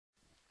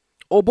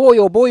Oh boy,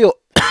 oh boy, oh.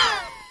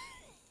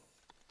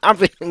 I'm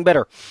feeling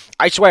better.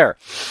 I swear.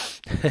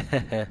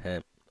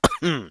 This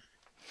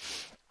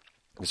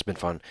has been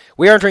fun.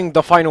 We are entering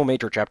the final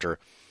major chapter.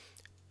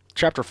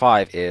 Chapter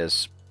 5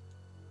 is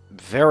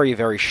very,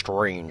 very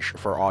strange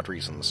for odd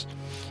reasons.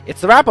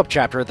 It's the wrap-up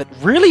chapter that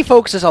really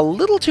focuses a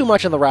little too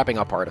much on the wrapping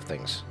up part of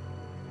things.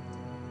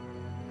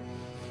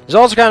 It's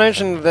also kind of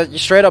interesting that you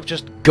straight up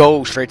just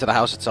go straight to the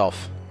house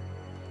itself.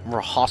 We're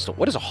a hostel.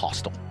 What is a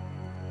hostel?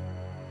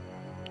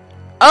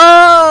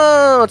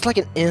 Oh, it's like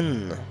an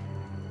inn.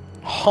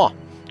 Huh.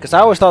 Because I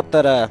always thought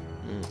that,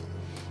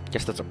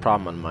 guess that's a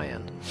problem on my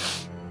end.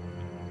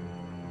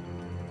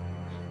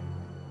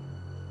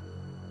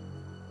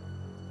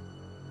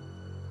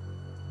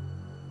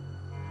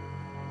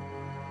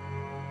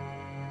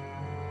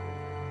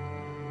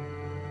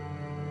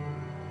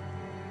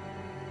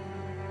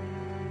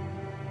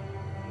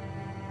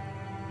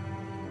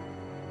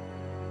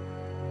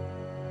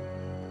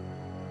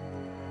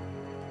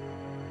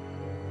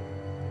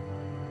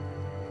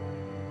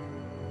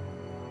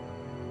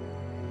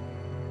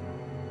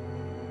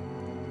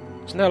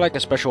 Isn't there like a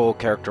special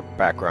character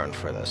background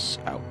for this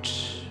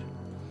out?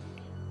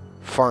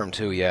 Farm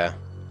 2, yeah.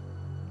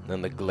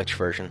 Then the glitch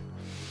version.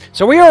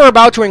 So we are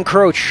about to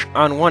encroach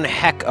on one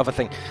heck of a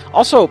thing.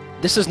 Also,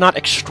 this is not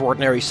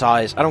extraordinary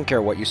size. I don't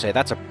care what you say.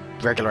 That's a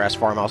regular-ass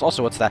farmhouse.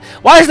 Also, what's that?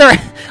 Why is there...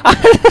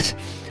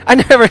 I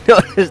never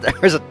noticed there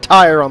was a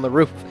tire on the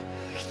roof.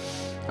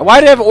 And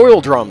why do they have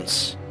oil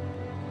drums?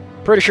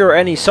 Pretty sure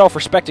any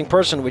self-respecting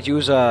person would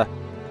use, yeah.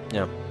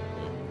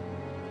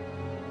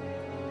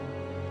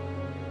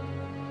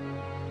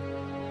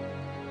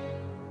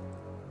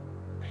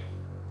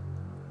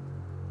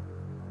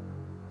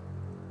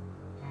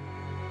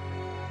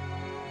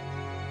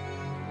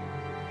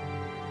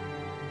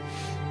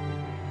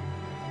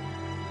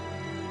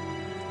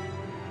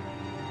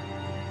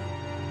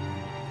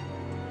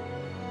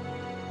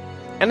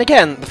 And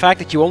again, the fact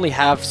that you only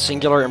have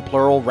singular and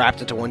plural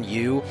wrapped into one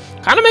U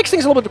kind of makes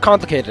things a little bit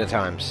complicated at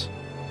times.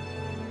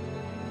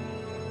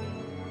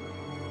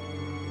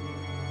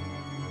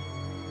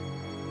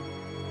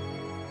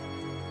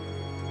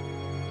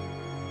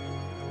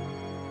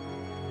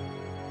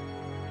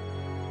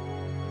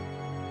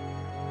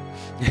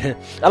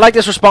 I like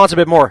this response a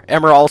bit more.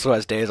 Emmer also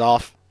has days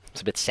off.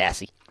 It's a bit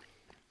sassy.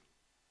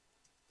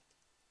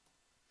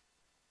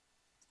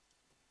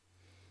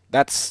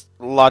 That's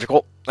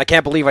logical. I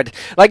can't believe I...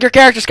 Like, your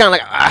character's kind of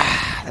like,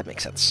 ah, that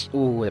makes sense.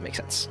 Ooh, that makes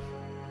sense.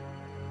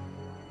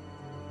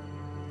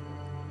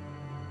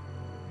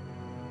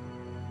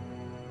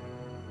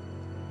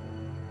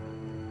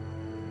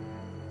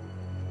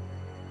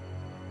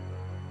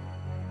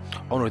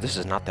 Oh no, this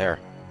is not there.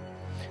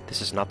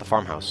 This is not the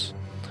farmhouse.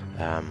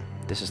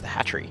 This is the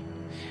hatchery.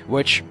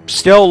 Which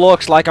still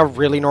looks like a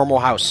really normal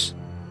house.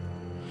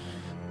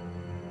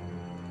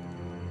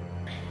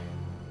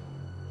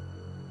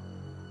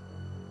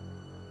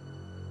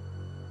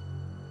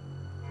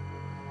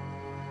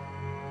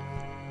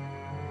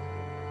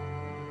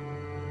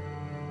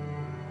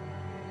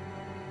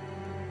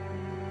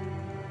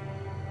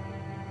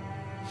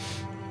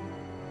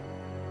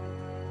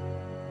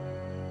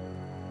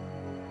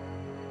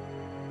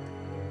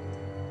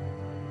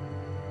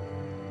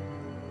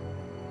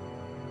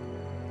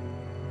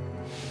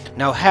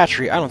 Now,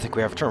 hatchery, I don't think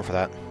we have a term for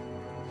that.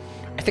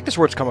 I think this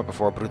word's come up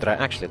before, but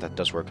actually, that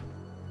does work.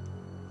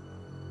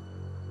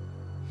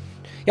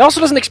 He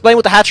also doesn't explain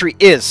what the hatchery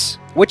is,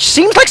 which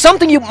seems like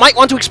something you might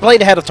want to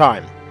explain ahead of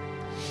time.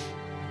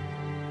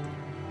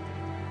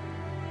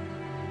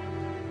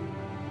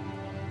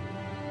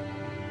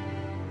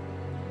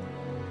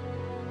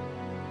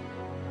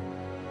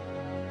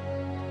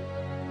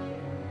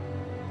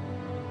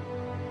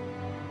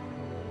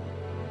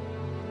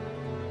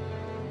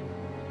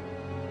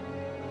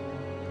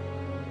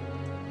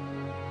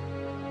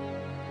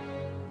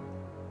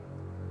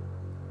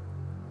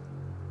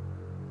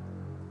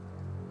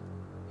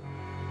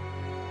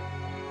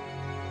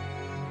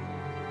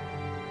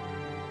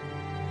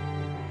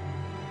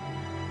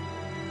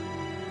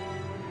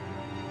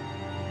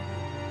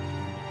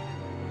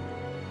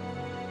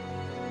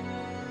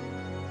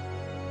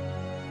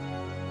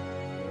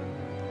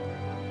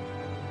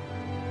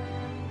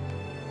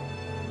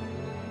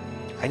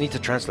 I need to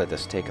translate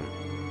this, taken.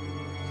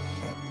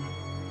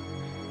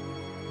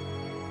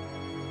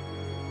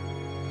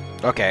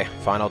 Okay,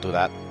 fine, I'll do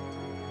that.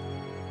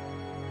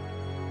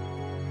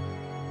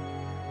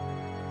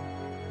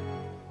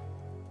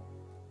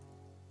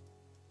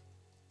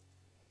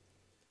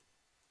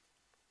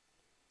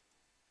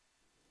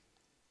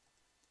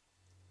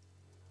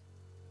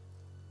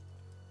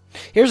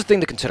 Here's the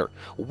thing to consider.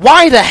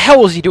 Why the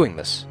hell is he doing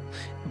this?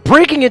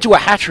 Breaking into a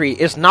hatchery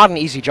is not an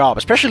easy job,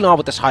 especially not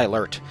with this high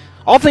alert.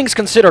 All things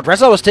considered,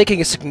 Reza was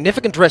taking a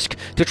significant risk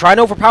to try and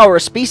overpower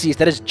a species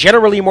that is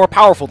generally more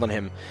powerful than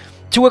him.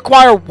 To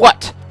acquire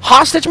what?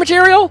 Hostage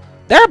material?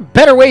 There are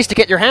better ways to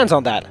get your hands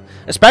on that.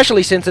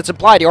 Especially since it's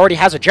implied he already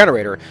has a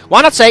generator.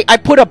 Why not say, I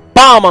put a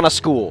bomb on a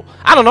school?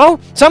 I don't know.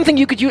 Something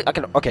you could use...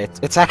 Okay,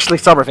 it's actually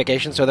summer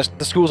vacation, so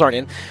the schools aren't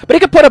in. But he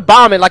could put a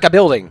bomb in, like, a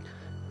building.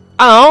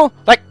 I don't know.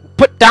 Like,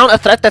 put down a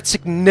threat that's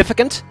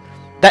significant.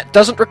 That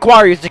doesn't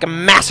require you to take a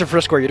massive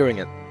risk where you're doing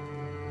it.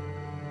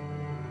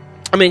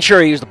 I mean,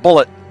 sure, he used a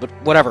bullet, but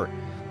whatever.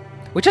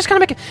 We just kind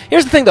of make it...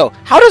 Here's the thing, though.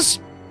 How does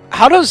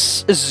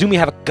Izumi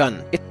have a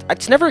gun?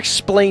 It's never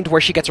explained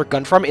where she gets her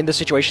gun from in the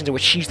situations in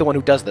which she's the one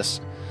who does this.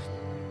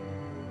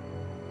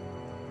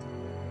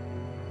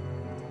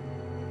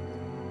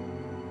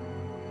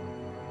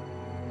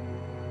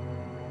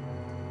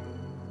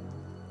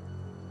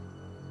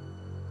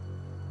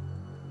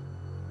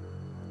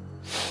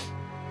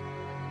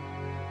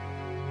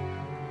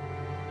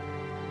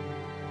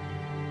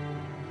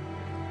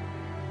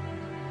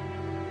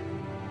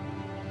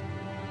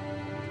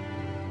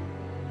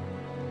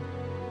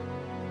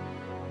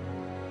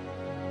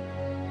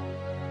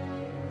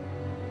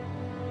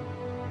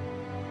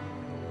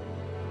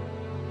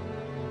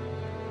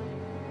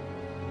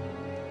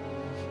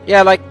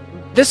 Yeah, like,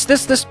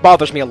 this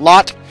bothers me a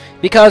lot,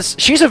 because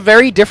she's a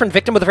very different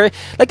victim with a very...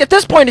 Like, at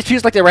this point, it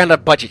feels like they ran out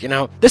of budget, you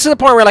know? This is the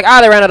point where, like,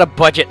 they ran out of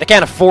budget. They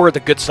can't afford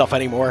the good stuff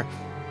anymore.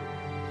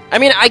 I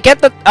mean, I get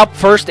that up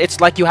first, it's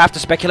like you have to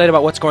speculate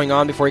about what's going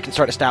on before you can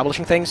start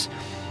establishing things.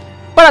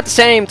 But at the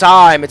same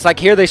time, it's like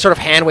here they sort of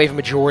hand-wave a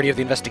majority of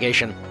the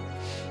investigation.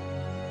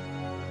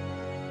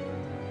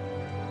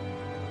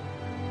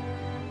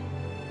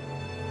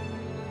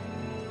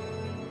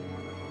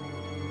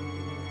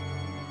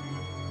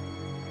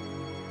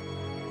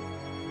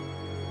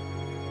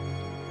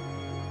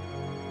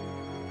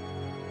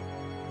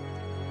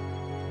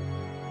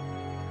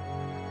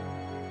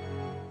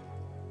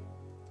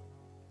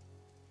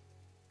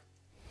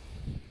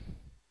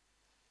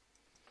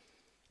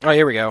 Oh,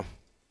 here we go.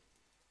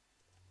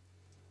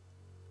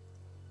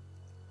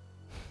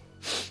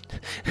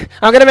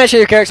 I'm gonna mention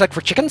your character's like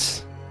for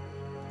chickens.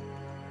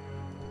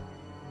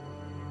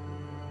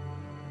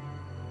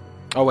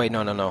 Oh wait,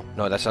 no,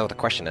 that's not what the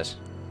question is.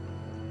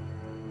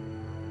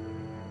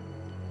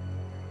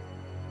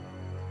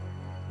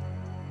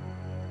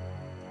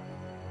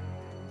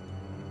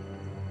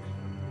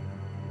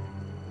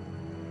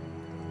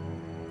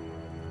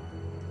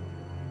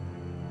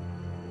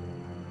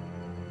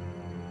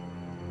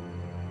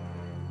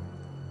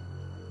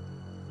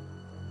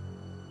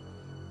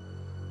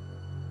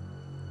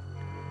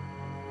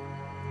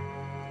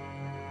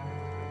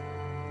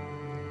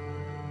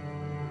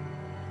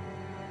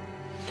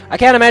 I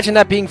can't imagine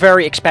that being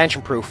very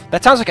expansion-proof.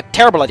 That sounds like a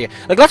terrible idea.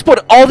 Like, let's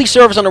put all these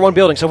servers under one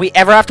building, so if we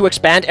ever have to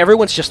expand,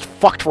 everyone's just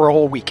fucked for a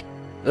whole week.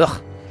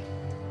 Ugh.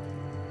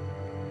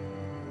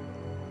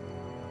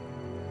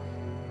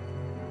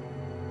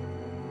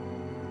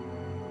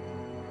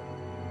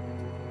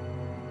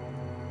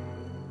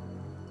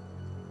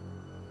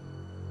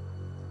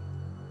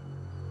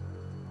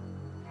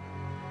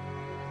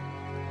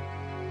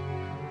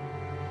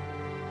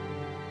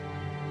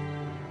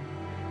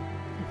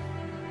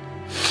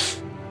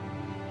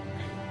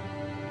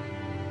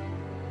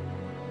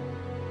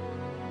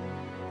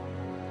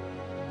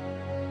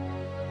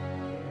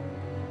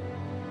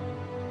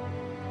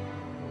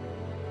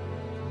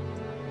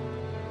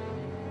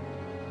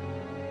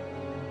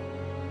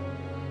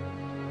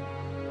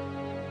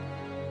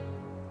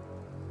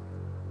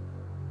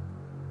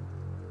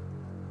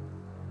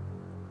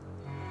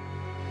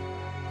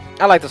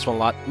 I like this one a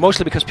lot,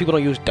 mostly because people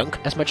don't use dunk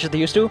as much as they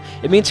used to.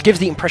 It means gives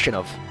the impression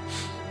of.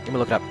 Let me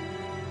look it up.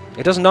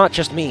 It does not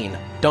just mean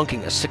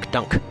dunking a sick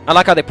dunk. I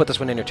like how they put this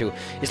one in there too.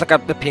 It's like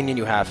an opinion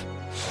you have.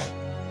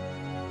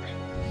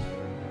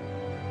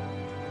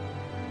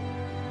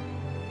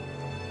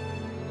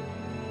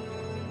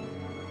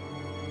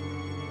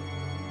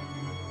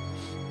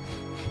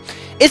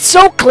 It's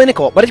so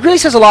clinical, but it really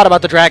says a lot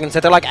about the dragons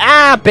that they're like,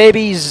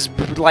 babies,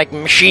 like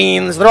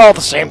machines, they're all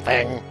the same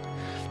thing.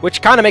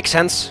 Which kind of makes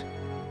sense.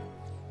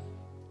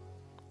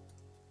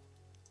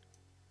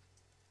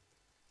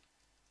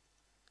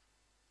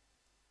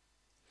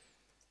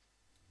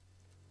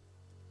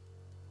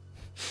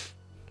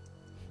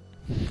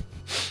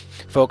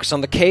 Focus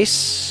on the case,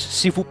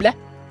 s'il vous plaît.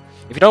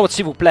 If you don't know what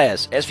s'il vous plaît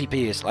is,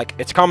 SVP is like,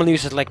 it's commonly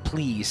used as like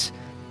please.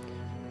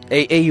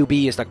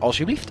 AUB is like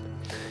alsjeblieft.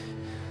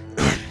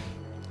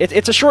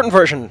 It's a shortened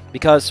version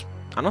because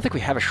I don't think we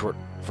have a short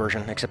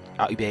version except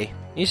AUB.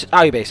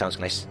 AUB sounds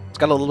nice. It's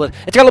got a little bit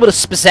of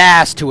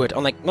spazazz to it.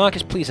 Unlike, well, I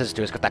guess please has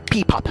to. It's got that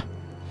P pop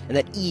and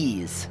that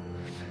ease.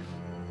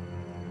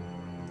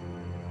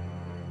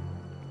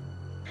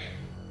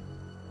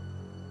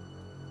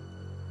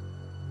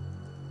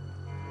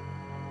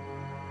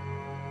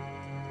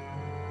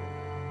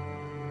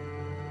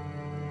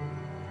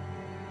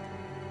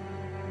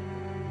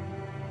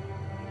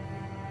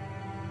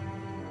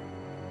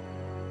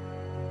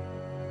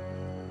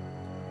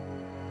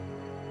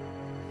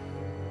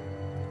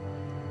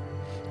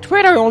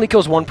 Radar only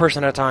kills one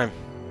person at a time.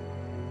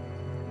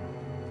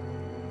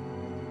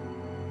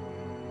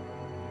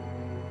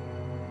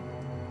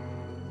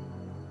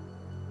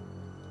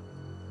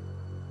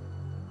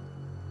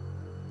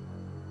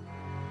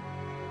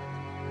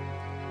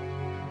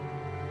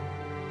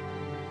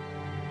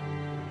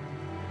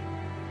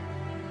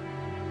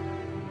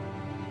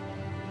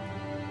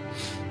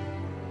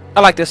 I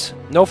like this.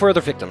 No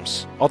further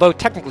victims. Although,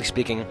 technically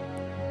speaking,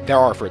 there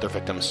are further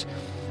victims.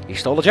 He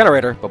stole a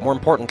generator, but more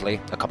importantly,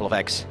 a couple of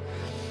eggs.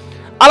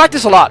 I like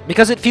this a lot,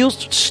 because it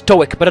feels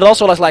stoic, but it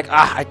also is like,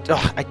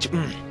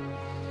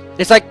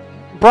 It's like,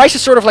 Bryce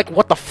is sort of like,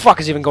 what the fuck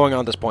is even going on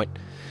at this point?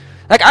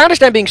 Like, I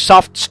understand being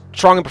soft,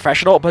 strong, and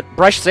professional, but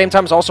Bryce at the same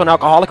time is also an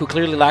alcoholic who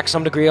clearly lacks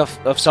some degree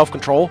of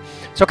self-control.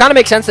 So it kind of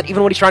makes sense that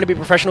even when he's trying to be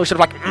professional, he's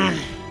sort of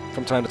like,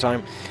 from time to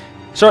time.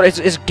 Sort of,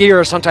 his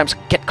gears sometimes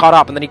get caught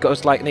up, and then he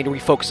goes like, and he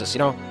refocuses, you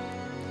know?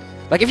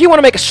 Like, if you want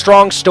to make a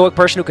strong, stoic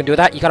person who can do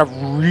that, you gotta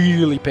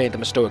really paint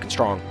them as stoic and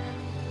strong.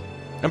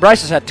 And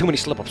Bryce has had too many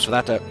slip-ups for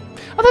that to...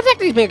 Although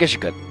technically, I guess you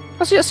could.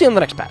 I'll see you on the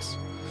next pass.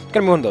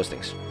 Gonna move on those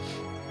things.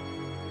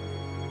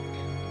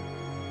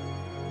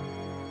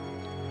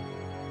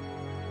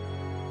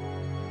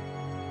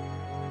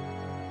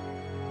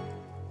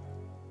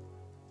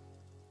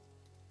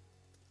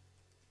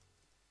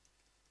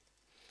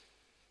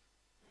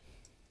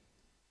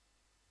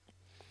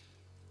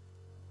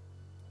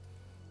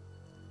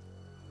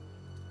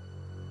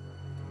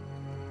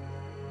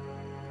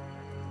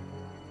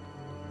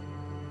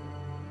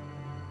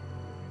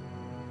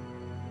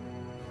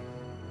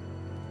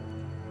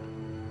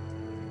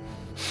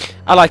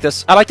 I like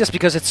this. I like this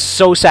because it's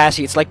so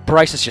sassy. It's like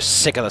Bryce is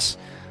just sick of this.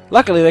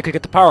 Luckily, they could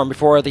get the power on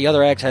before the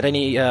other eggs had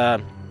any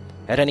bad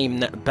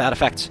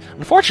effects.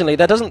 Unfortunately,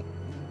 that doesn't...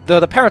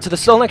 The parents of the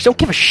still eggs don't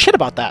give a shit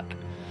about that.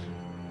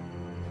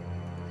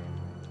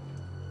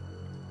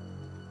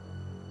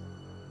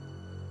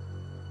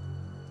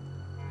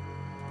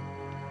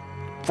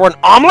 For an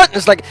omelet?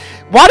 It's like,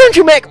 why don't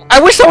you make... I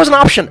wish that was an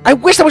option. I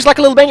wish that was like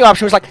a little menu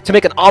option. It was like, to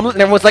make an omelet,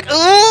 and everyone's like,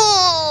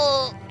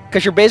 ugh!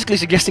 Because you're basically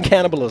suggesting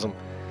cannibalism.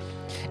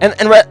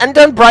 And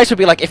then Bryce would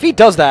be like, if he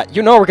does that,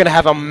 you know we're going to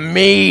have a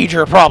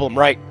major problem,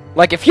 right?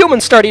 Like, if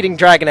humans start eating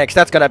dragon eggs,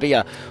 that's going to be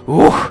a,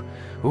 ooh,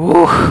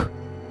 ooh.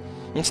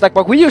 It's like,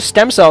 but we use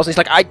stem cells, and he's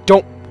like, I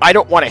don't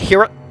want to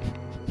hear it.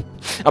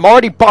 I'm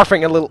already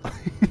barfing a little.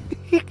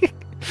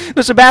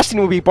 The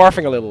Sebastian will be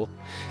barfing a little.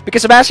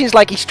 Because Sebastian's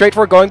like, he's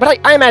straightforward going, but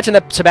I imagine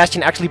that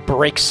Sebastian actually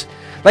breaks.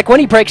 Like, when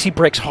he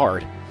breaks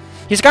hard.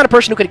 He's the kind of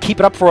person who can keep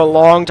it up for a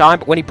long time,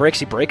 but when he breaks,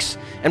 he breaks.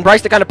 And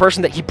Bryce's the kind of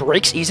person that he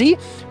breaks easy,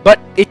 but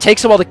it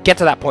takes a while to get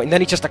to that point, and then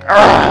he's just like,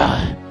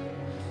 argh!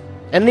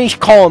 And then he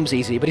calms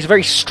easy, but he's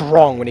very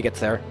strong when he gets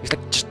there. He's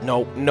like, just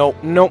no, no,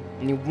 no,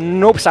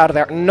 nopes out of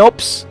there,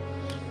 nopes.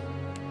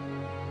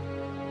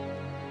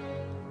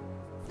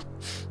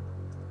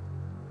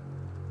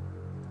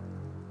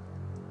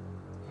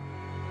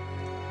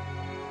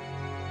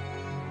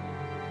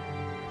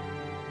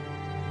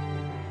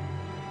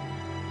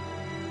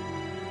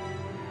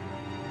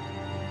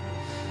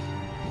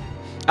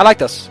 I like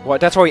this. Well,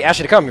 that's why we asked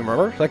you to come, you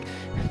remember? Like,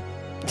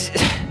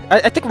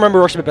 I think remember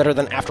works a bit better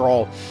than after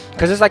all.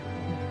 Because it's like,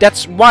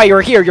 that's why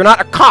you're here. You're not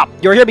a cop.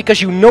 You're here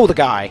because you know the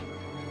guy.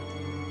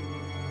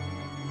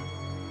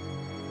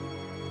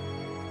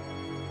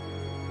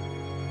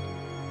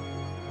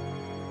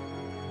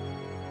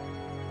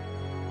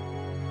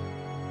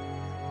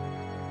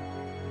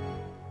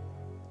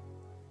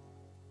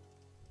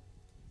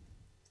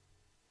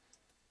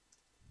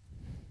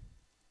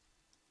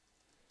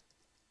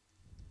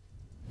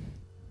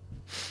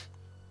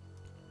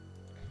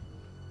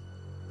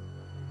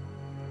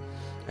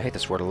 I hate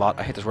this word a lot.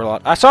 I hate this word a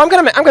lot. So I'm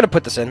gonna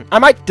put this in. I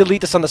might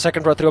delete this on the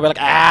second run through. I'll be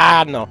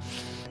like, no.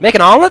 Make an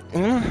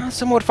omelet?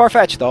 Somewhat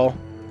far-fetched though.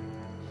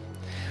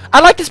 I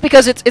like this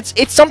because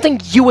it's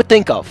something you would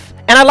think of,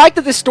 and I like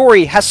that this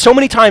story has so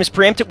many times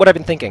preempted what I've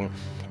been thinking.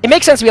 It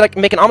makes sense to be like,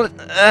 make an omelet.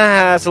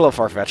 That's a little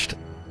far-fetched.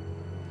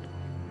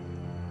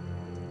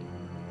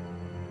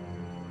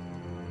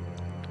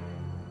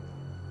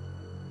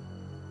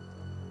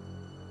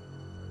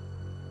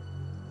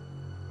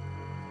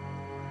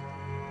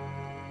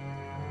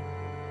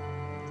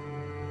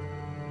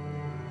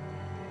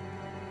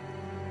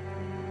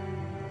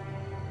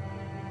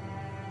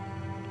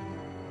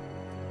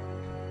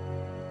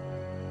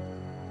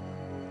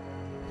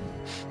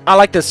 I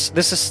like this.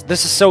 This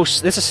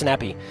is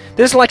snappy.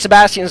 This is like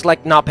Sebastian's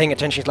like not paying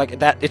attention. He's like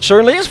that. It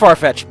certainly is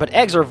far-fetched, but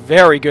eggs are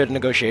very good in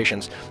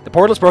negotiations. The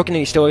portal is broken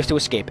and he still has to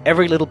escape.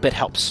 Every little bit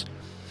helps.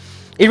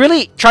 It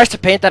really tries to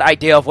paint that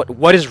idea of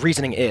what his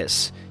reasoning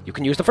is. You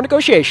can use them for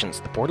negotiations.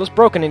 The portal is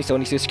broken and he still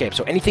needs to escape.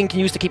 So anything you can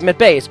use to keep him at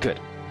bay is good.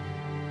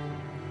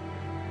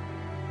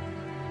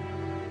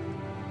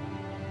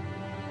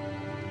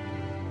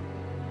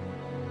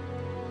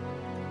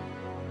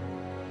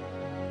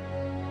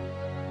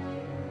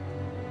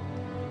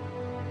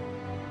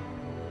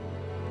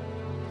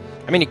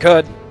 I mean, he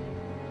could.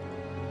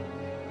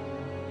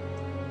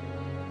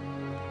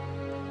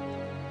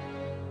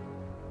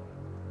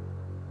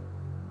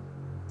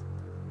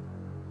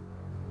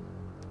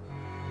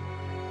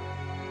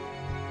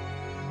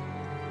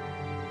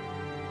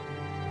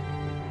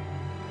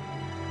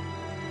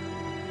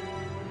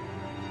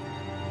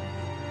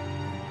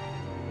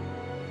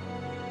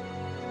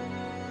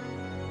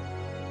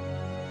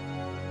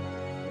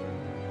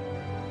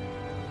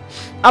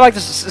 I like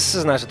this. This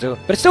is nice to do,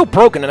 but it's still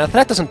broken, and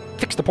that doesn't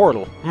fix the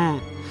portal.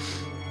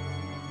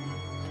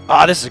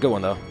 Ah, this is a good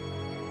one, though.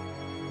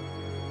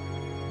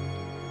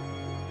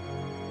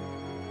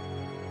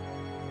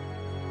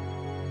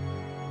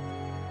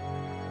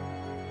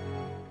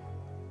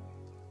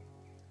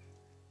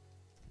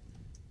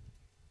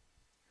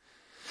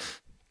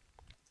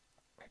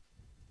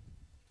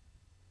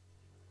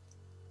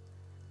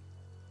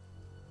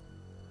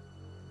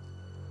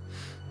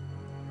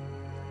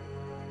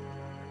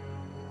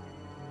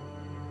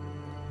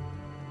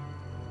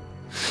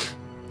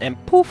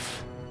 And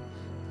poof.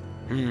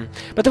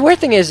 But the weird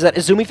thing is that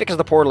Izumi fixes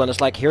the portal and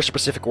it's like, here's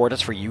specific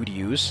orders for you to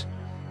use.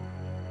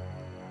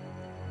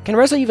 Can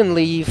Reza even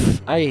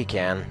leave? He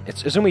can.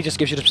 Izumi just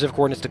gives you the specific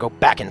coordinates to go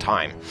back in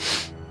time.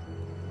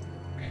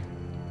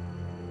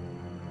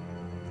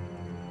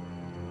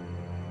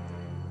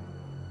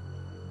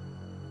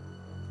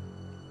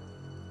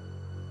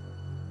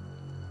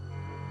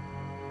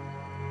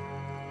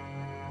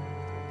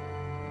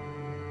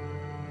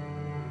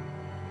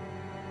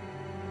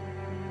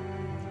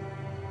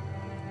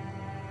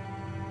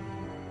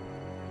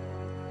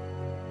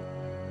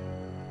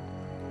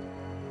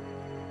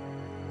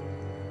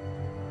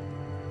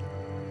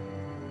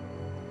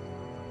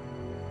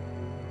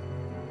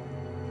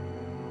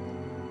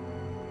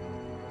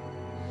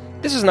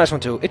 This is a nice one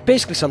too. It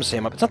basically sums the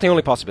same up. It's not the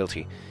only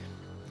possibility.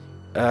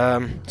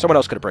 Someone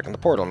else could have broken the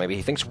portal. Maybe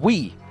he thinks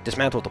we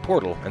dismantled the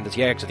portal, and that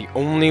the eggs are the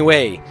only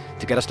way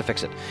to get us to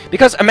fix it.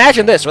 Because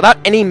imagine this, without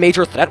any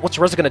major threat, what's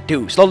Reza gonna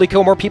do? Slowly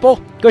kill more people?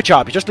 Good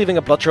job, you're just leaving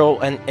a blood trail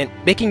and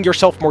making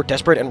yourself more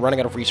desperate and running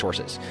out of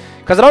resources.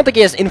 Because I don't think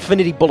he has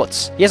infinity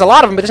bullets. He has a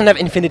lot of them, but doesn't have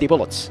infinity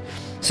bullets.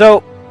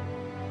 So,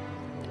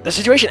 the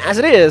situation as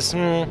it is,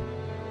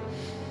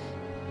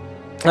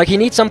 like, he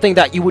needs something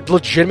that you would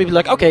legitimately be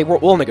like, okay,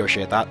 we'll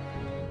negotiate that.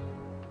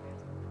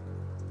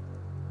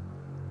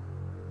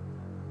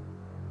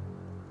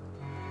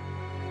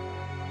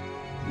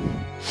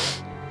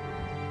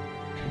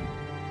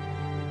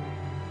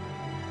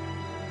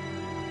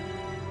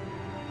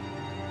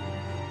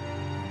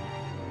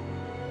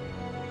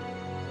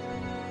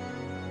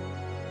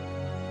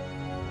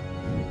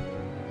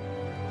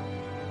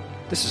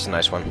 This is a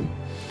nice one.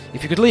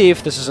 If you could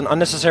leave, this is an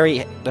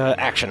unnecessary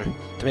action.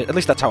 To me, at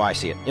least that's how I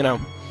see it, you know?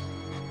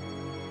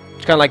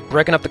 It's kind of like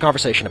breaking up the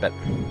conversation a bit.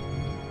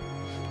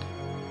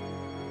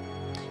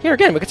 Here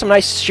again, we get some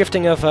nice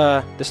shifting of,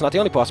 this is not the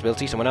only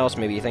possibility, someone else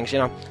maybe thinks, you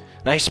know,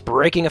 nice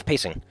breaking of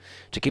pacing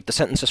to keep the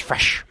sentences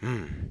fresh.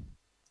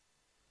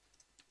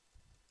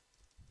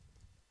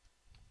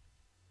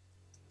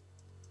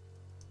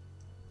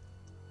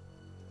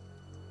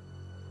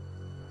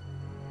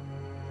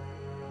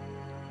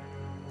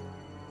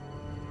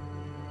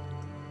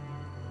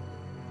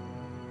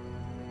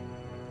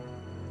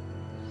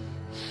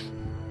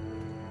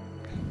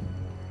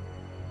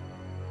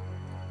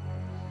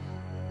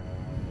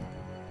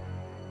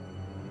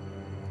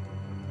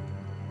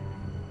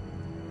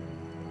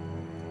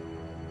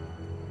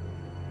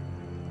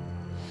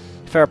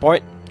 Fair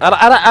point.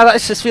 I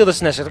just feel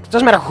this necessary. It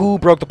doesn't matter who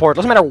broke the portal.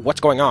 It doesn't matter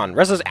what's going on.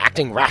 Reza's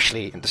acting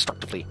rashly and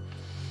destructively.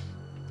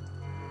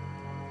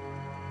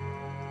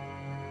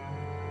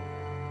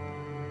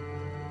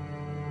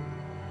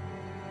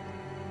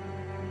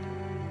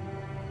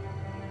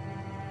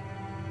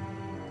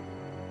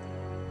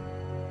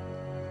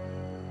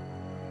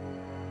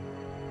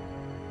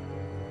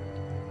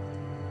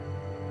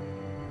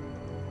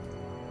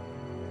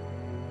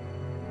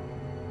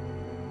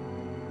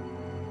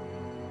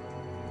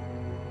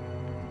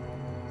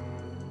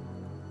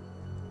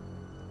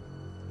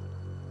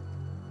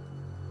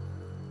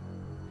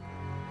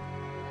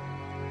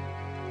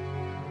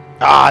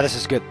 Ah, this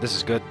is good. This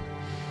is good.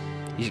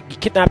 He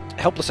kidnapped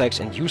helpless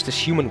eggs and used this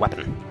human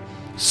weapon.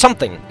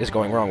 Something is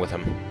going wrong with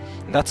him.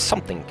 And that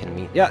something can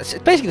mean... Yeah, it's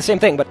basically the same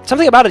thing, but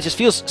something about it just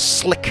feels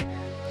slick.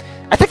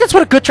 I think that's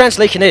what a good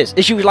translation is.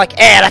 Is you like,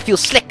 that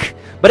feels slick.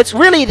 But it's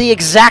really the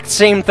exact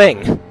same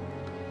thing.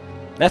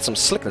 That's some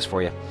slickness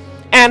for you.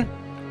 And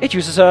it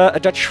uses a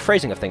Dutch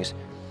phrasing of things.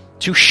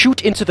 To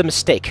shoot into the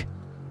mistake.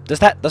 Does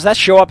that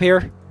show up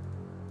here?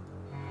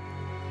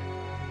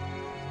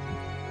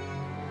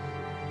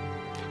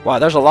 Wow,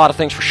 there's a lot of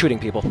things for shooting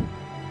people.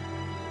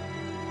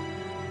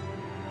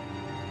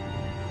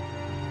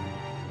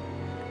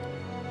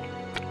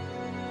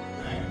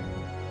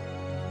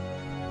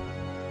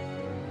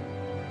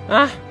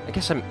 I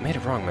guess I made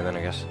it wrong, man, then,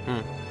 I guess.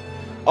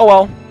 Oh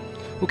well,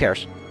 who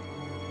cares?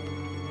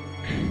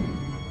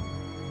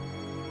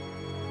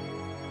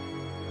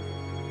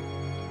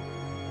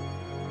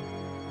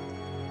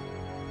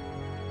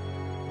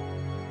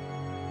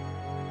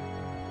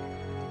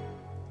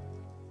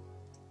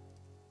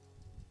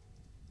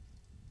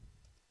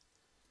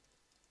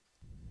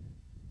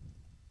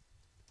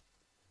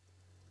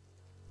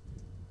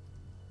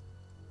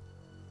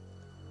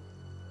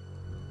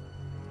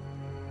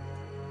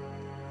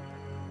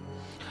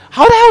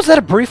 How the hell is that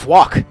a brief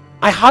walk?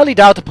 I highly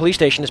doubt the police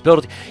station is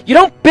built... You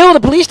don't build a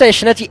police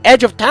station at the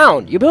edge of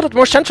town. You build it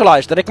more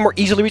centralized, that it can more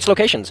easily reach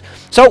locations.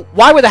 So,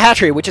 why would the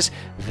hatchery, which is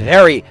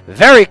very,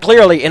 very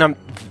clearly in a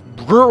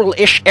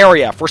rural-ish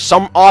area for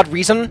some odd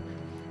reason,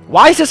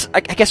 Why is this...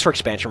 I guess for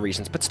expansion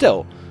reasons, but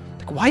still.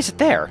 Like, why is it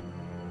there?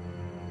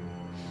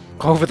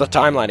 Go over the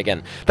timeline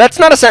again. That's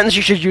not a sentence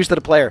you should use to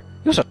the player.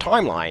 Use a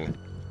timeline.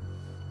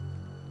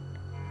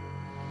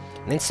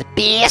 And then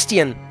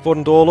Sebastian. For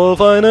 $1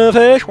 fine a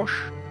face wash.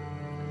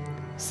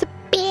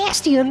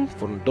 Sebastian.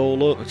 For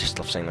 $1. I just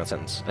love saying that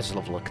sentence. I just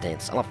love looking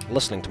at it. I love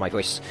listening to my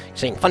voice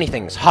saying funny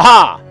things.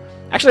 Haha!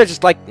 Actually, I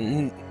just like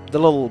the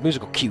little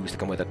musical cues that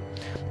come with it.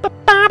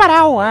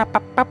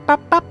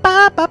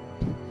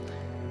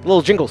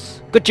 Little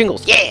jingles. Good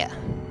jingles. Yeah!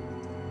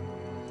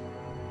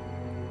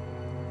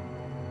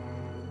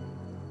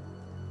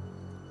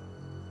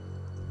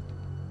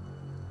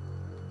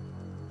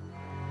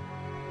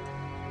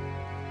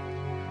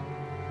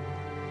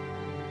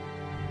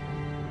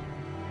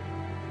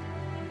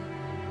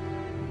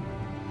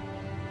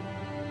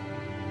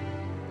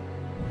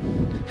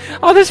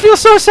 Oh, this feels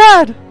so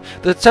sad!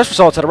 The test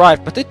results had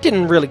arrived, but they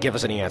didn't really give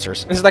us any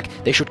answers. It's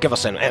like, they should give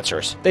us any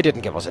answers. They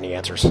didn't give us any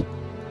answers.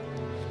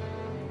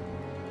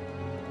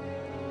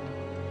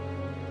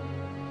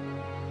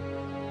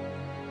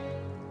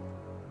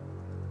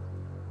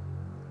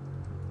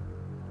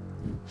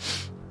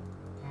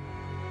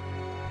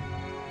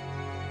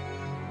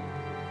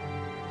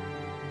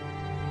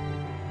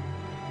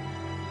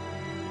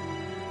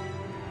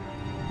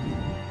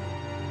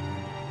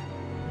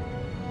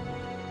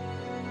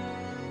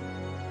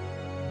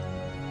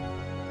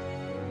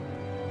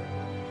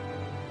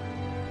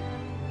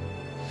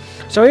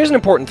 So here's an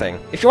important thing.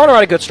 If you want to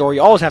write a good story,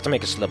 you always have to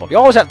make a slip-up. You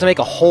always have to make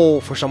a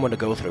hole for someone to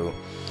go through.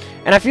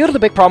 And I feel that the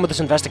big problem with this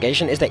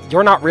investigation is that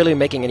you're not really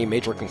making any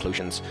major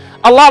conclusions.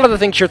 A lot of the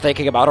things you're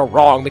thinking about are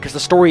wrong because the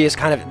story is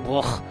kind of...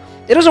 ugh.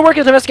 It doesn't work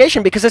as an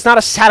investigation because it's not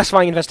a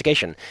satisfying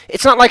investigation.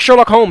 It's not like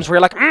Sherlock Holmes where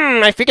you're like,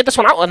 I figured this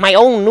one out with my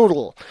own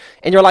noodle.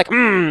 And you're like,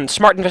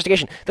 smart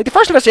investigation. Like, the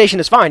first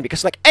investigation is fine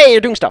because, like, hey, you're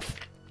doing stuff.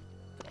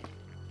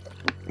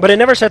 But it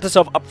never sets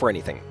itself up for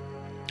anything.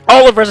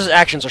 All of Rez's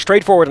actions are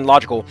straightforward and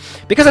logical,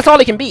 because that's all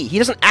he can be. He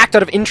doesn't act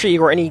out of intrigue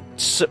or any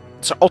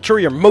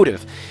ulterior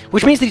motive,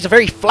 which means that he's a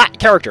very flat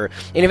character,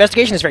 and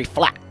investigation is very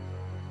flat.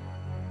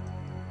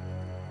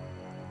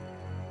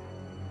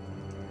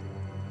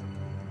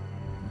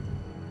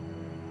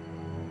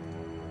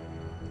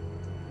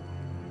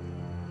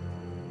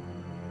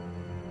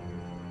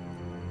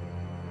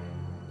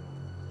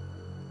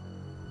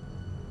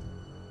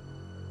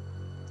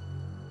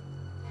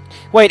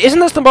 Wait, isn't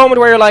this the moment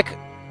where you're like...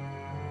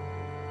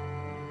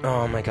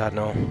 Oh my god,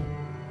 no.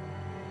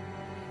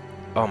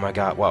 Oh my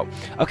god, wow.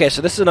 Okay, so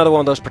this is another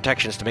one of those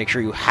protections to make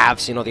sure you have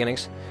seen all the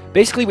endings.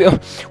 Basically, we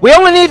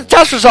only need the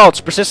test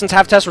results! Persistence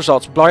have test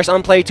results. Bryce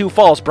unplay 2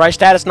 false. Bryce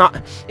status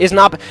is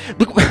not...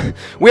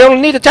 We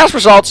only need the test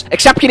results,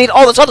 except you need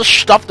all this other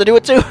stuff to do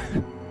it too.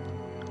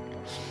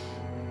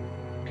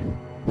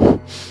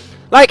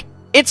 Like,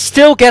 it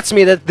still gets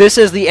me that this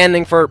is the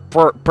ending for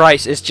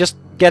Bryce. It's just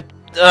get...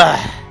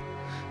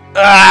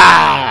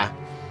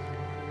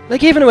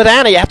 Like, even with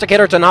Anna, you have to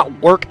get her to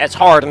not work as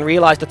hard and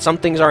realize that some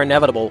things are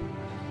inevitable.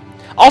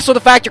 Also,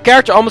 the fact your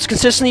character almost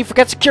consistently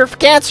forgets a cure for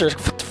cancer.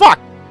 What the fuck?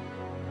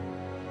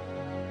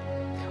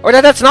 Or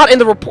that that's not in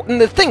the report, in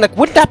the thing. Like,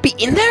 wouldn't that be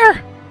in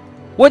there?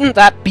 Wouldn't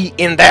that be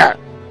in there?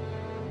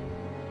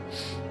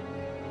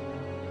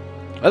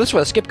 Oh, this is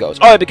where the skip goes.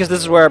 Oh, because this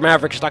is where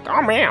Maverick is like,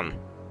 oh man.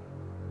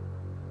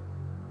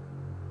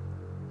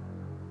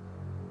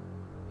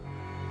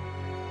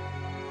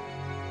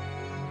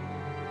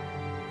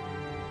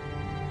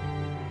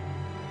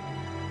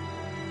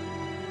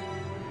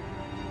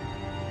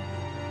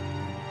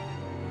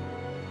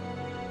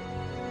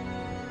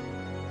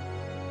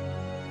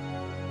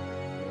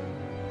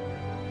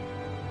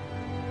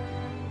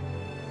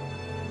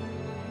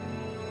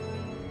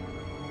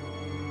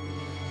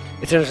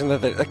 It's interesting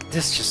that like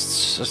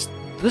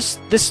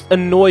this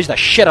annoys the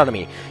shit out of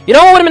me. You know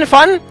what would have been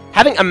fun?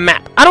 Having a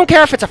map. I don't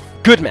care if it's a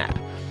good map.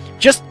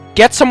 Just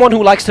get someone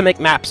who likes to make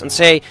maps and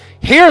say,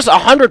 here's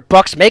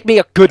 $100, make me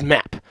a good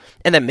map.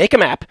 And then make a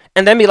map,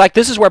 and then be like,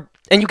 this is where...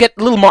 And you get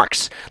little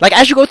marks. Like,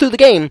 as you go through the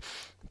game,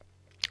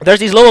 there's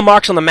these little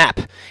marks on the map.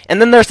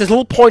 And then there's this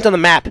little point on the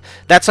map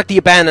that's like the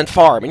abandoned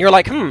farm. And you're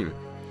like,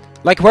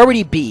 like, where would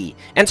he be?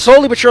 And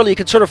slowly but surely, you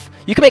could sort of...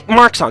 You can make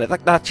marks on it.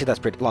 Like, that's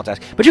pretty a lot to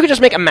ask. But you could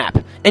just make a map.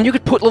 And you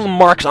could put little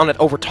marks on it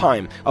over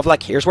time. Of,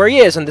 like, here's where he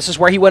is, and this is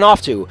where he went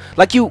off to.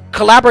 Like, you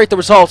collaborate the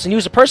results, and you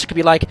as a person could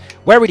be like,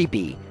 where would he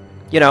be?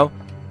 You know?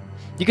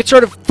 You could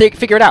sort of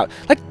figure it out.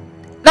 Like,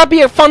 that'd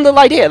be a fun little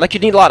idea. Like,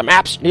 you'd need a lot of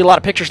maps, you need a lot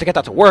of pictures to get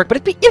that to work, but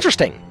it'd be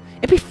interesting.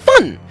 It'd be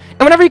fun. And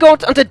whenever you go on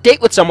a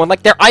date with someone,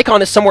 like, their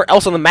icon is somewhere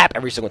else on the map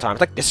every single time.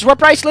 It's like, this is where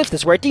Bryce lives,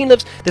 this is where Dean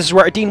lives, this is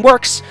where Dean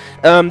works,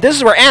 this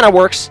is where Anna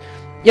works.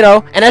 You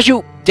know, and as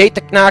you date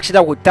the... No, actually,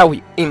 that would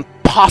be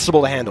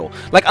impossible to handle.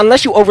 Like,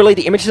 unless you overlay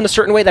the images in a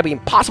certain way, that'd be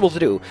impossible to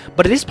do.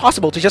 But it is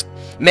possible to just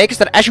make it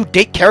so that as you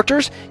date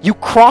characters, you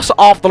cross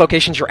off the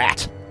locations you're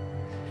at.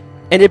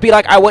 And it'd be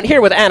like, I went here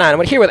with Anna, and I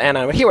went here with Anna,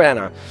 and I went here with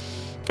Anna.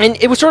 And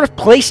it would sort of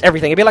place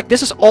everything. It'd be like,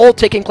 this is all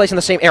taking place in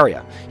the same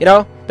area. You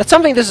know? That's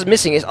something this is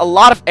missing, is a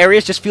lot of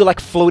areas just feel like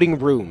floating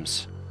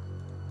rooms.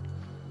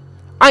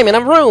 I'm in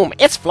a room!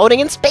 It's floating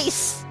in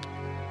space!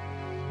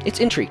 It's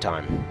intrigue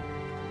time.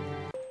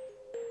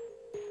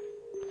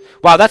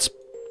 Wow, that's...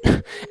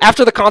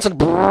 After the constant...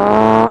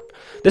 brrrr,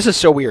 this is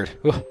so weird.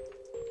 Ugh.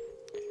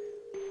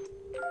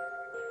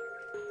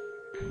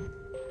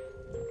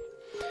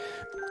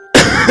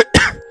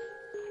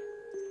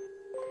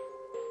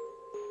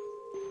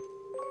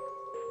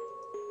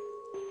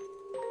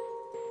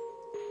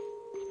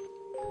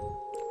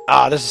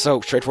 Ah, this is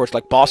so straightforward. It's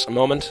like, boss, a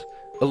moment,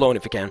 alone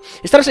if you can.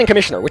 Instead of saying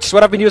commissioner, which is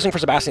what I've been using for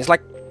Sebastian, it's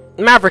like,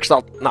 Maverick's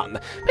not...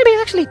 Maybe,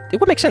 actually, it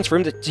would make sense for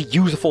him to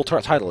use a full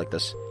title like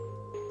this.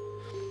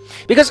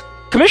 Because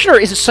commissioner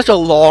is such a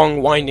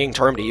long, winding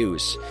term to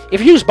use.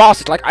 If you use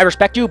boss, it's like, I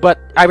respect you, but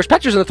I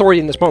respect you as an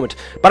authority in this moment,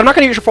 but I'm not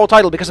going to use your full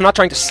title because I'm not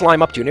trying to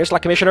slime up to you. And it's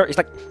like commissioner, it's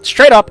like,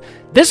 straight up,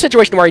 this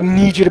situation where I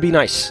need you to be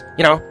nice,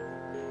 you know?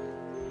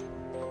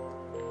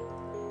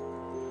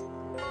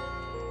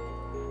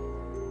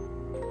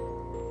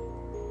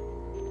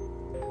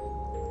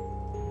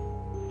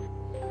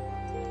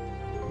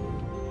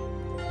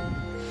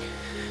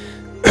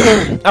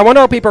 I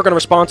wonder how people are going to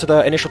respond to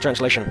the initial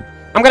translation.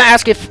 I'm going to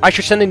ask if I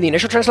should send in the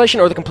initial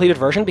translation or the completed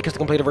version, because the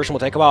completed version will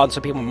take a while, and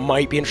some people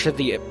might be interested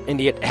in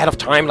the ahead of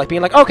time, like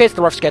being like, okay, it's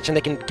the rough sketch, and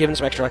they can give them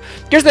some extra.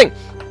 Here's the thing.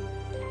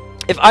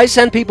 If I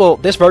send people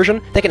this version,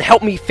 they can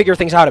help me figure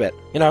things out a bit,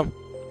 you know?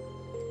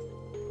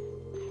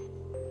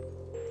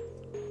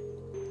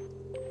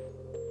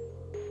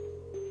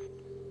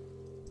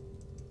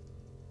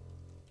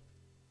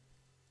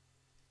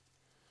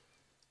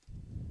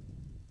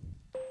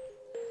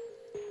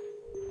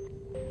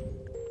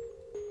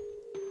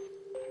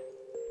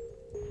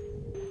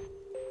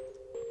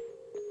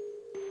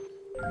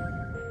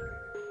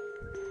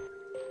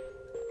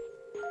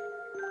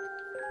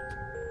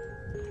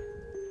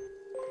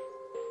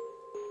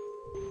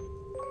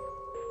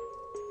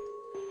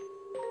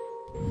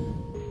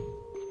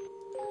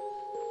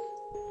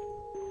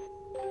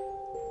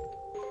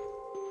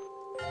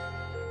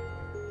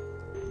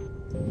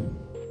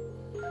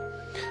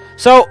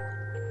 So,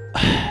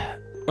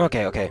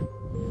 okay.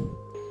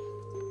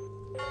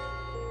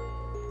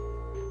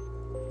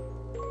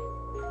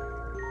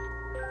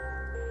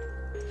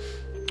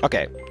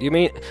 Okay, you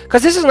mean...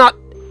 Because this is not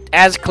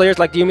as clear as,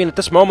 like, do you mean at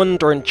this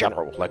moment or in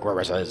general? Like, where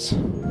it says...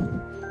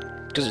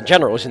 Because in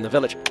general, it's in the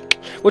village.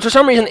 Which, for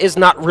some reason, is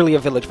not really a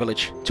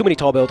village. Too many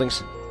tall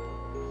buildings.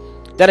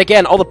 Then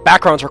again, all the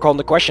backgrounds are called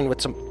into question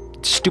with some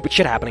stupid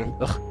shit happening.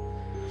 Ugh.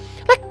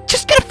 Like,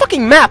 just get a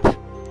fucking map!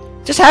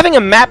 Just having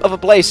a map of a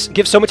place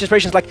gives so much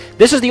inspiration. It's like,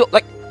 this is the...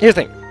 Like, here's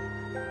the thing.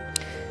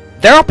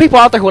 There are people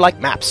out there who like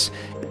maps.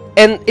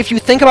 And if you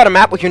think about a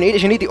map, what you need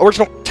is you need the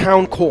original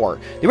town core.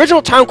 The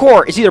original town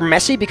core is either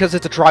messy because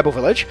it's a tribal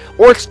village,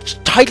 or it's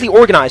tightly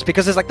organized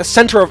because it's like the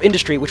center of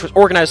industry, which was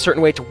organized a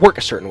certain way to work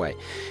a certain way.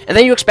 And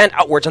then you expand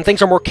outwards, and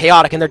things are more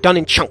chaotic, and they're done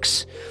in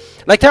chunks.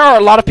 Like, there are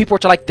a lot of people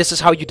which are like, this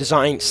is how you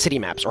design city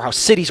maps, or how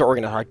cities are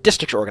organized, or how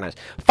districts are organized.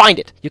 Find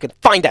it. You can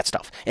find that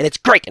stuff. And it's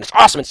great, and it's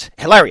awesome, and it's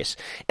hilarious.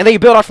 And then you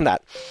build out from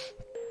that.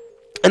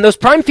 And those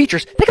prime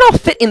features, they can all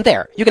fit in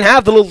there. You can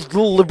have the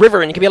little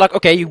river, and you can be like,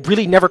 okay, you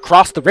really never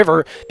cross the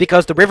river,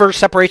 because the river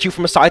separates you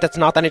from a side that's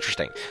not that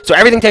interesting. So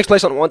everything takes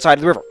place on one side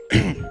of the river.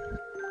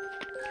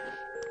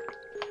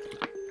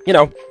 You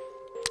know,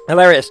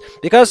 hilarious.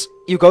 Because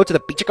you go to the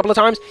beach a couple of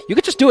times, you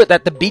could just do it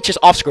that the beach is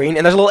off screen,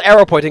 and there's a little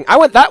arrow pointing, I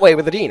went that way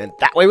with the Dean, and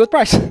that way with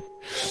Bryce.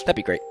 That'd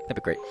be great. That'd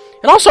be great.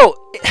 And also,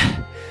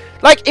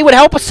 like, it would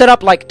help us set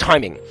up, like,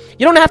 timing.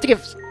 You don't have to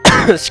give...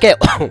 scale.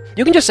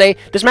 You can just say,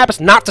 this map is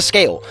not to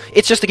scale.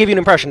 It's just to give you an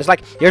impression. It's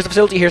like, here's the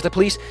facility, here's the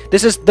police.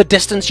 This is the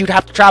distance you'd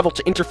have to travel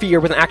to interfere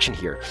with an action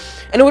here.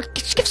 And it would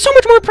just give so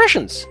much more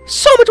impressions.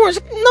 So much more.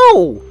 It's like,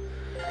 no.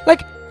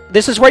 Like,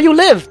 this is where you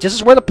live. This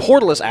is where the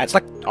portal is at. It's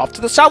like, off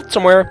to the south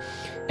somewhere.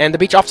 And the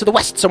beach off to the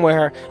west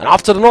somewhere. And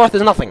off to the north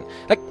is nothing.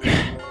 Like,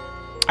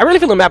 I really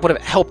feel the map would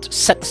have helped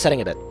set the setting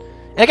a bit.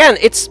 And again,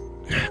 it's...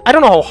 I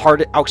don't know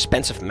how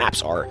expensive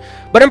maps are.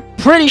 But I'm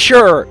pretty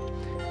sure...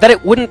 that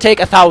it wouldn't take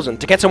 1,000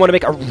 to get someone to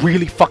make a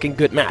really fucking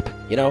good map,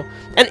 you know?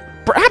 And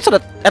perhaps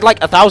at like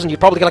 1,000, you'd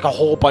probably get like a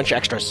whole bunch of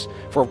extras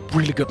for a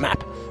really good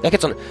map. Like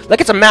it's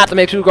a map that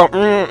makes people go,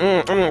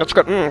 that's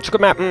good, it's a good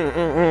map,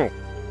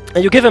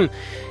 And you give him,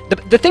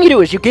 the thing you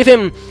do is you give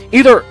him,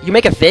 either you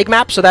make a vague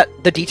map so that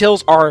the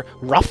details are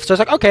rough, so it's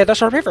like, okay,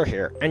 there's a river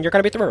here, and you're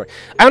gonna beat the river.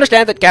 I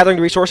understand that gathering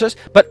the resources,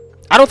 but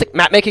I don't think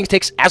map making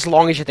takes as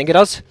long as you think it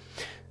does.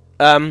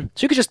 So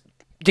you could just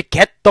to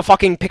get the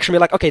fucking picture, be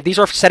like, okay, these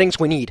are settings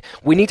we need.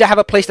 We need to have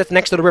a place that's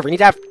next to the river. We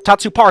need to have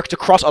Tatsu Park to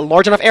cross a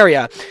large enough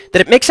area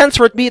that it makes sense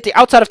for it to be at the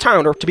outside of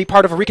town or to be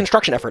part of a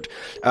reconstruction effort.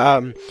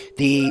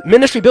 The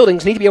ministry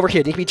buildings need to be over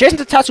here. They need to be adjacent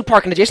to Tatsu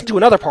Park and adjacent to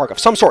another park of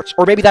some sorts.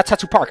 Or maybe that's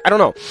Tatsu Park. I don't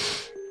know.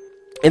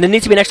 And it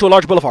needs to be next to a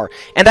large boulevard.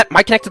 And that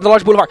might connect to the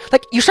large boulevard.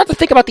 Like, you start to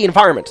think about the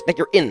environment that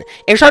you're in. And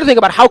you start to think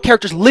about how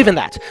characters live in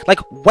that. Like,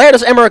 where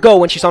does Emera go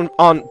when she's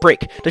on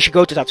break? Does she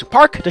go to Tatsu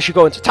Park? Does she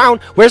go into town?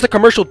 Where's the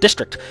commercial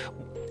district?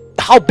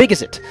 how big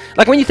is it?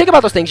 Like, when you think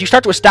about those things, you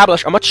start to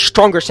establish a much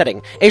stronger setting.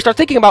 And you start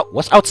thinking about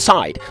what's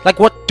outside. Like,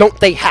 what don't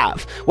they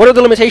have? What are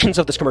the limitations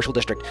of this commercial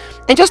district?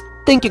 And just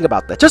thinking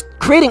about that, just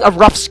creating a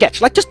rough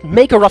sketch. Like, just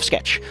make a rough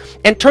sketch.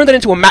 And turn that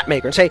into a map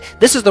maker and say,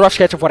 this is the rough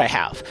sketch of what I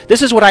have.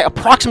 This is what I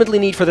approximately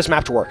need for this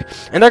map to work.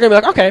 And they're going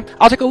to be like, okay,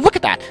 I'll take a look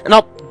at that. And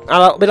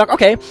I'll be like,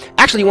 okay,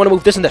 actually you want to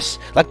move this and this.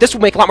 Like, this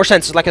would make a lot more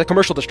sense as like a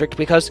commercial district,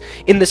 because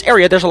in this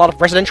area there's a lot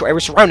of residential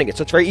areas surrounding it,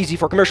 so it's very easy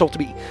for commercial to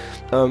be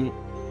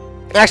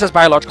accessed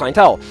by a large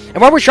clientele.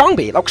 And where would Xiong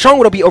be? Like, Xiong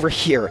would be over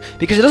here,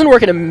 because it doesn't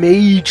work in a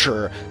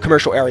major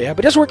commercial area,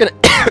 but it does work in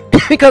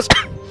because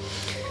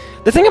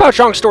the thing about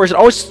Xiong's store is it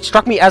always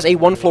struck me as a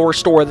one-floor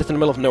store that's in the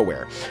middle of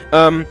nowhere.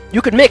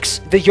 You could mix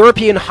the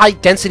European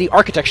high-density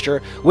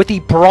architecture with the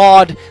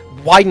broad,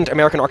 widened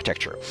American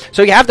architecture.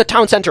 So you have the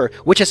town center,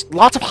 which has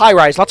lots of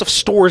high-rise, lots of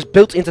stores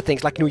built into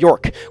things, like New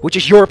York, which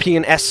is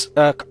European-esque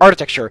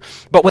architecture,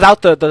 but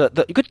without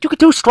you could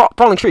do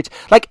sprawling streets.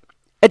 Like,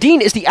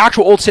 Adine is the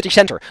actual old city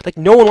center. Like,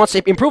 no one wants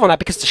to improve on that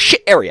because it's a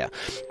shit area.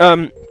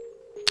 And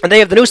they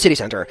have the new city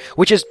center,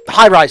 which is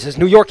high-rises,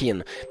 New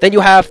Yorkian. Then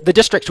you have the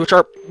districts, which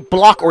are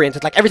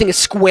block-oriented. Like, everything is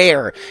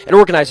square and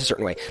organized a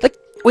certain way. Like,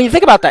 when you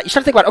think about that, you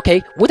start to think about,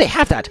 okay, would they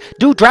have that?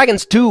 Do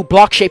dragons do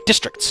block-shaped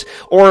districts?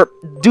 Or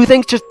do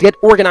things just get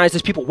organized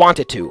as people want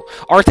it to?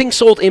 Are things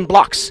sold in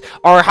blocks?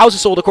 Are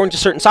houses sold according to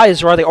certain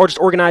sizes, or are they all just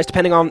organized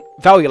depending on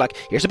value? Like,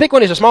 here's a big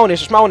one, here's a small one,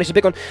 here's a small one, here's a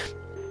big one.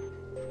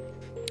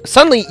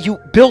 Suddenly, you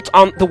built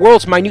on the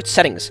world's minute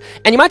settings.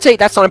 And you might say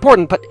that's not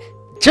important, but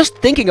just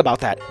thinking about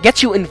that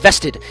gets you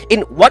invested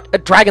in what a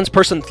dragon's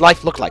person's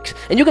life looks like.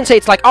 And you can say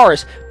it's like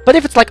ours, but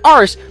if it's like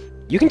ours,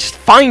 you can just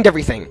find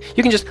everything.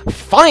 You can just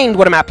find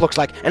what a map looks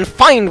like, and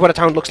find what a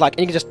town looks like, and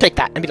you can just take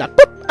that and be like,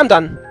 boop, I'm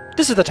done.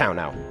 This is the town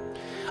now.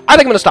 I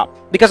think I'm going to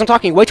stop, because I'm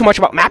talking way too much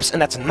about maps,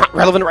 and that's not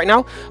relevant right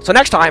now. So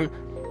next time,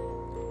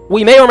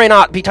 we may or may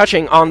not be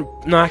touching on...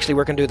 No, actually,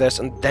 we're going to do this,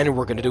 and then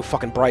we're going to do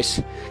fucking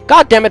Bryce.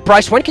 God damn it,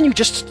 Bryce, when can you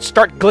just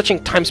start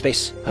glitching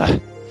time-space?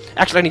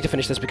 Actually, I need to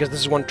finish this, because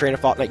this is one train of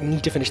thought, and I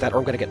need to finish that, or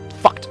I'm going to get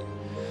fucked.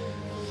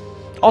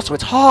 Also,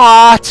 it's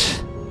hot!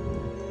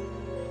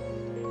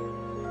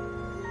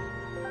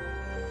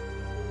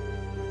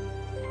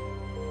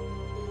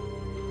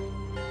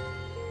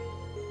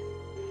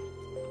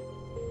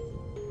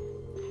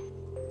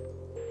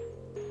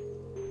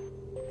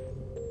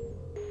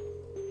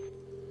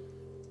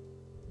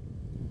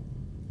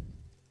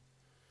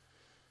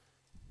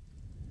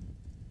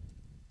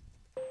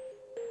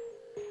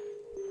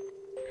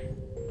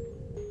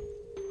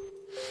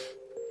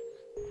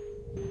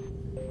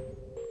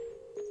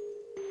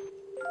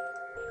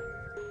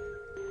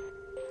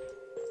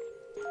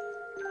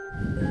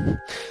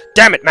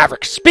 Damn it,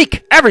 Maverick!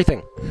 Speak!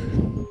 Everything!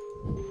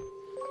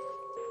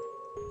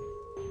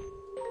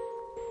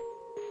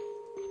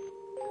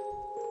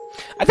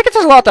 I think it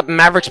says a lot that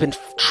Maverick's been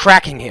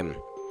tracking him.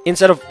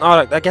 Instead of...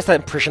 I guess the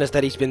impression is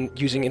that he's been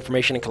using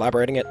information and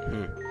collaborating it.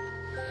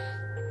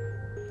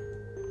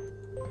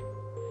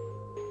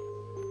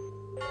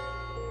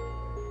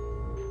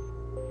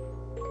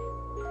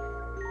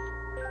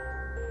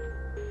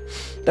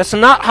 That's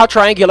not how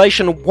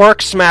triangulation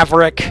works,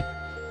 Maverick!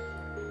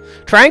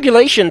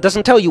 Triangulation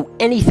doesn't tell you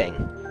anything.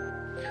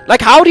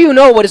 Like, how do you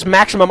know what is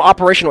maximum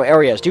operational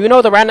areas? Do you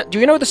know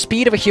the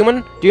speed of a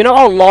human? Do you know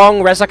how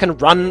long Reza can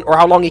run, or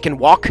how long he can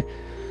walk?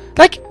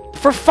 Like,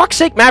 for fuck's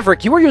sake,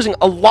 Maverick, you are using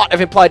a lot of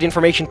implied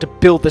information to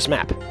build this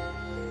map.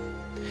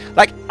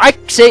 Like, I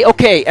say,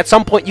 okay, at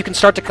some point you can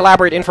start to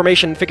collaborate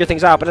information and figure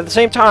things out, but at the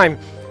same time,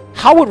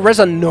 how would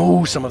Reza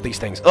know some of these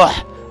things?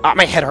 Ugh,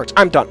 my head hurts.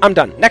 I'm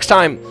done. Next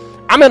time,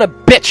 I'm gonna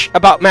bitch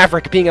about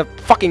Maverick being a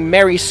fucking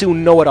Mary Sue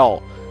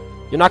know-it-all.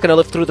 You're not gonna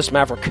live through this,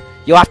 Maverick.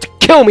 You'll have to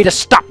kill me to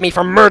stop me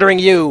from murdering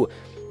you!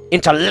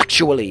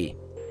 Intellectually.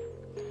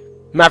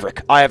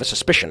 Maverick, I have a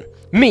suspicion.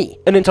 Me,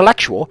 an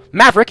intellectual?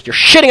 Maverick, you're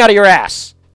shitting out of your ass!